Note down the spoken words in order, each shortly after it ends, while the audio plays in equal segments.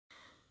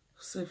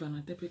Ça va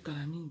na tepe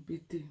kalamine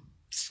pété.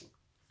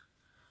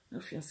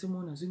 Na fiancé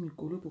mon na zumi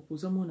kolo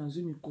proposa mon na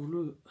zumi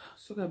kolo.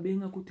 Soka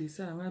benga côté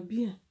ça nga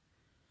bien.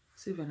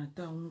 C'est va na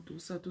ta on tout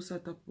ça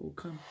ta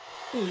programme.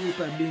 Et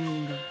pas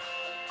benga.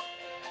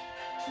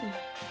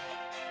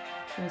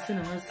 Fiancé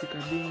na sika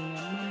benga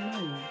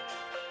maman.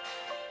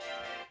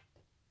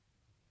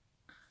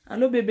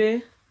 Allô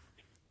bébé?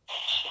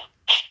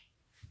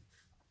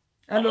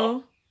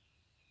 Allô?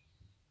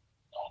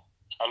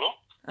 Allô?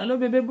 Allô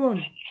bébé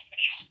bonne?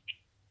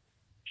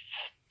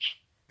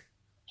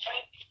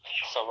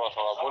 Ça va,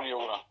 bon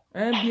yona.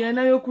 Bien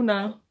na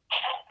yokuna.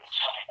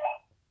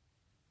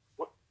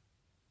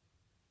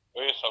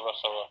 Oui, ça va.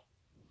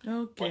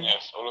 Ok.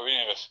 Yes,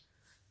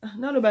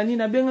 Na lo bani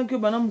na benga ke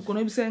bana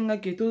mukono bisenga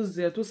ke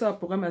to sa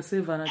programme à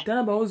Saint Valentin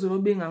na ba ozolo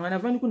benga na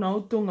vani kuna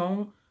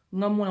otonga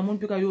nga mona mon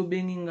pika yo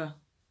benginga.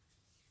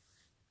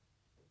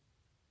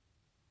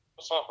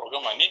 Ça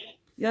programme ani?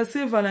 Ya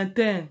Saint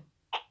Valentin.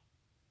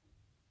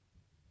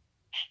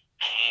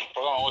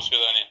 Programme o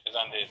sezani,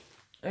 ezande.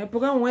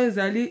 Programme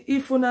wezali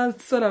il faut na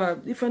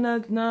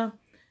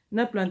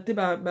planter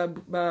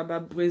ba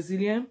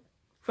brésilien.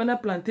 Faut na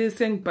planter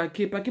 5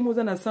 paquets. Paquet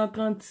moza na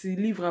 130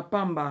 livres à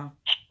pamba.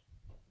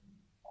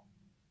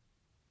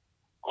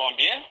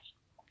 Combien?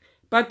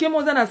 Paquet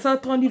moza na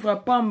 130 livres à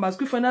pamba parce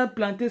qu'il faut na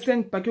planter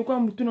 5 paquets quoi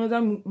mutu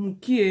noza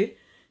mukie.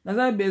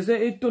 Naza besoin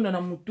et tonne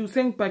na mutu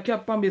 5 paquets à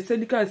pamba c'est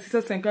du cas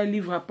 650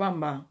 livres à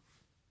pamba.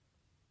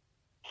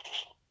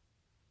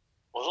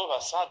 Aujourd'hui à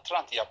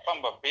 130 il y a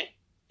pamba pe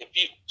et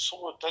puis sur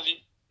le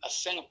tali à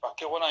 5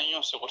 paquets on a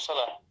union sur ça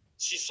là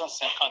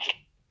 650.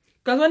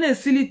 Quand on est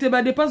silité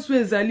ba dépense sur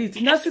les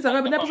alites. Na si ça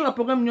va na pas le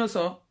programme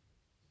nyoso.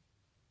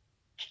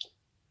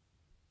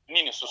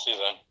 Nini sur ces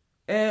ans.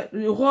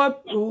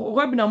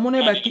 Robe na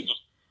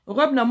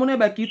mona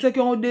ba ki tse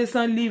ko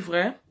 200 livres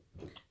hein.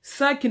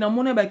 Sac na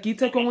mona ba ki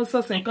tse ko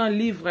 150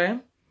 livres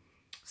hein.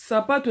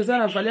 Sapato za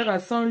la valeur à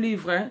 100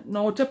 livres hein.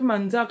 Na o tap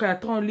manzaka à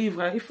 30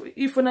 livres hein.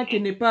 Il faut na que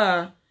ne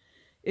pas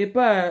et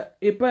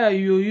pas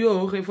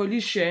Yo-Yo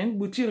Revolution,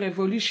 boutique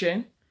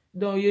Revolution.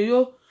 Donc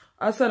Yo-Yo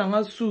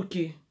asalanga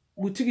suki.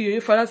 Boutique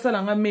Yo-Yo fala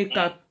salanga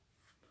make-up.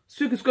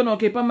 Suki ce qu'on a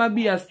pas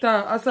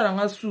Mabiyastar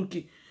asalanga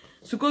suki.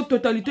 Ce que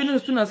totalité de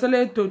sous na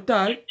salaire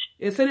total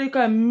et c'est le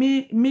cas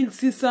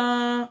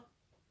 1600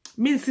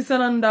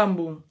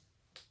 ndambo.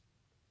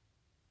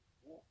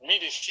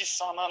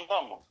 1600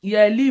 ndambo. Il y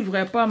a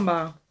livre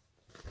pamba.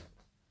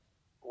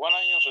 Wana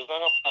nyo se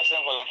dara pour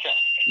Saint-Valentin.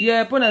 Il y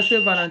a pour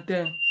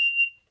Saint-Valentin.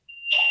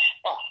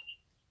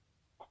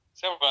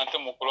 Saint-Valentin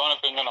mon colonne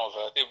penga na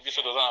ozate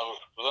biso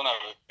dozana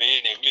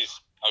payer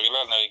l'église,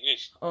 arriver na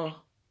l'église. Oh.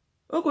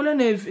 O kola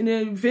ne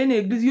ve na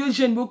église yo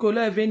jeune bo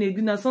kola ve na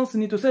église na sens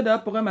ni to ça da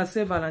programme à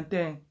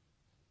Saint-Valentin.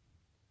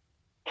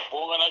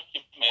 Bon na ki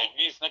ma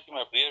église na ki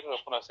ma prière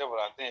pour la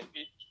Saint-Valentin et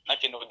puis na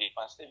ki no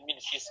dépenser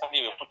 1600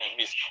 livres pour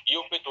l'église.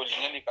 Yo peut to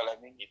lingani kala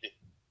mingi de.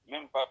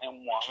 Même pas un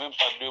mois, même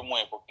pas 2 mois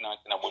pour que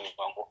na boni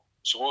bango.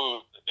 Si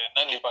vous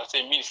na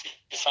dépenser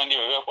 1600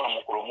 livres pour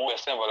mon colomo à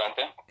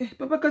Saint-Valentin.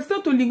 Papa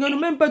Castor to lingano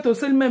même pas to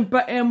sel même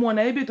pas un mois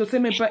na ebi to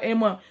sel même pas un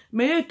mois.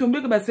 Mais il est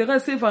tombé que ba sera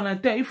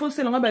Saint-Valentin, il faut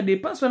seulement ba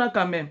dépense on a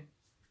quand même.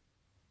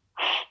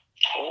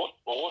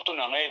 Oto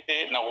na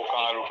ngaite na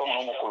kokanga lupango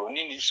no mokolo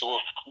nini so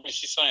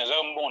 1600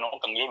 eza mbongo na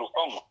kokanga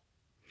lupango.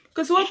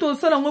 Kasi wato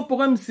sala ngo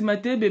programme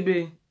simate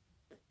bébé.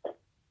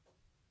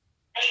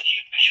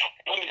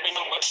 On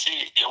est basi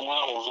ya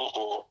mwa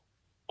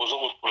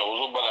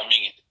ozo bala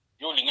mingi.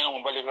 Yo lingana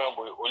mbale ka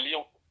boy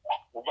olio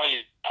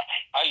ubali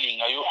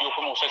alinga yo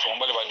kono sasa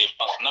mbale ba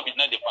dépense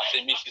na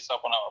dépenser 1600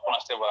 pour na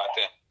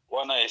Saint-Valentin.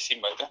 Wana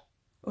esimba ta.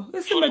 Oh,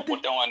 esimba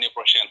ta l'année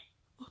prochaine.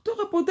 To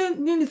reporter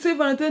ni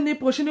Saint-Valentin l'année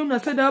prochaine on a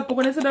ça da pour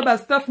connaître da ba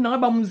staff na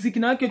ba musique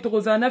na ke to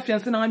rozana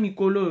fiancé na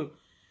mikolo.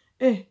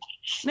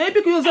 Na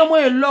epi ko yo za mo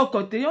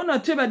eloko te yo na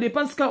tie ba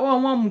dépense ka o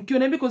mwa mukio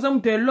na epi ko za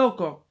mute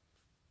eloko.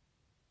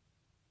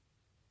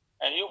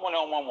 Yo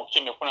mona mwa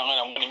mukio me kuna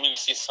ngana muni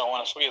 1600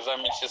 wana so eza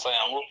 1600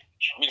 yango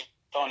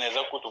 1100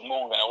 eza kutu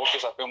mbonga na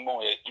kopesa pe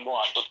mbonga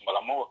atot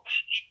mbala moko.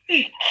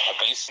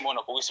 Akanisi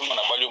mona ko isi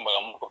mona bali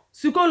mbala moko.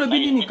 Siko lo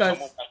bini ni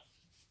kasi.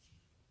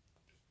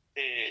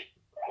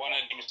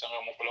 Wana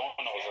dimisanga mokolo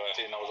wana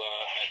na oza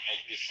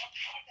église.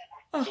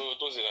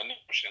 To l'année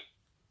prochaine.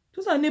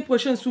 Tout l'année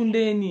prochaine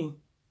sundeni.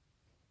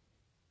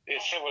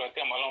 C'est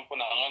Valentin malon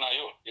pona ngana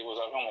yo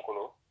ekozaka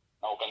mokolo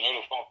na okanga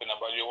lo pa pe na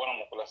bali wana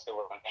mokolo c'est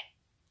Valentin.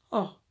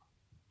 Oh.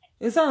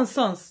 Et ça en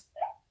sens.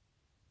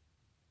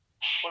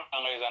 Pona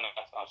ngana eza na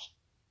sens.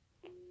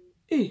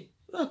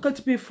 Quand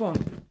tu peux faire.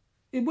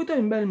 Et bota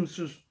une belle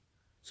moussous.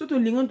 Surtout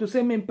lingan to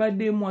sais même pas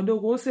 2 mois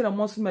donc c'est la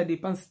mois sur ma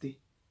dépense te.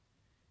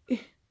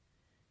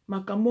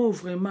 Makambo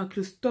vraiment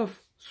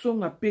Christophe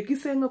songa peki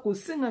senga ko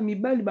senga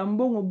mibali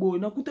bambongo boy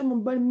na kuta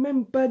mobali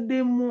même pas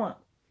 2 mois.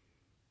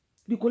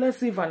 Nicolas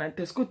c'est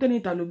Valentin ce que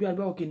tani ta lobi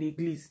alba ok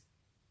l'église.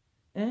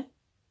 Hein?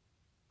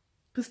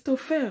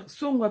 Christopher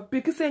songa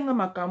peki senga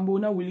makambo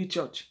na Willie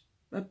Church.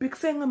 Ba peki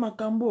senga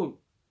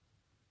makambo.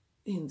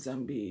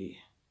 Nzambe.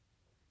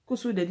 Ko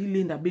so dadi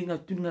lenda benga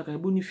tuninga ka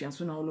boni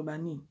fianso na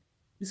olobani.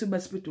 Biso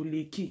basipe to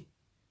leki.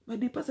 Ba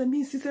dépense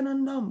 1600 na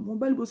ndam.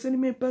 Mobali bosani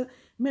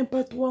même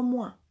pas 3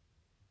 mois.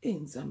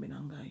 Nzambe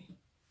na ngai.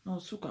 Na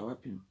suka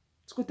wapi.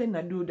 Siko te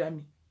na do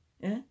dami.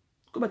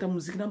 Ko bata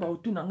musique na ba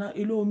otuna nga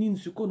elo nini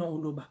siko na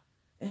oloba.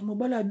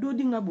 Mobala do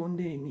dinga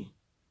bonde ni.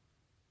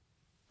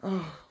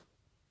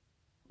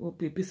 Oh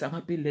pépé ça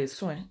rappelle les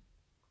soins.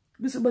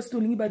 Biso basi to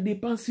lingi ba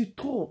dépense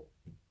trop.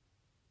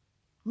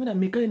 Mona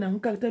mekali na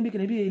nkarta mbiki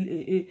na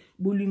bi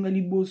bolinga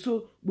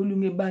liboso,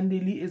 bolinga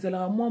bandeli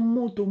ezala mwa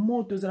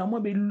moto ezala mwa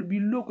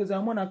biloko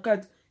ezala mwa na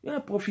kati. Yo na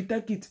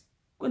profita kit.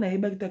 Ko na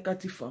yeba kita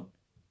kati fa.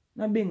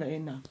 Na benga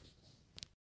ena.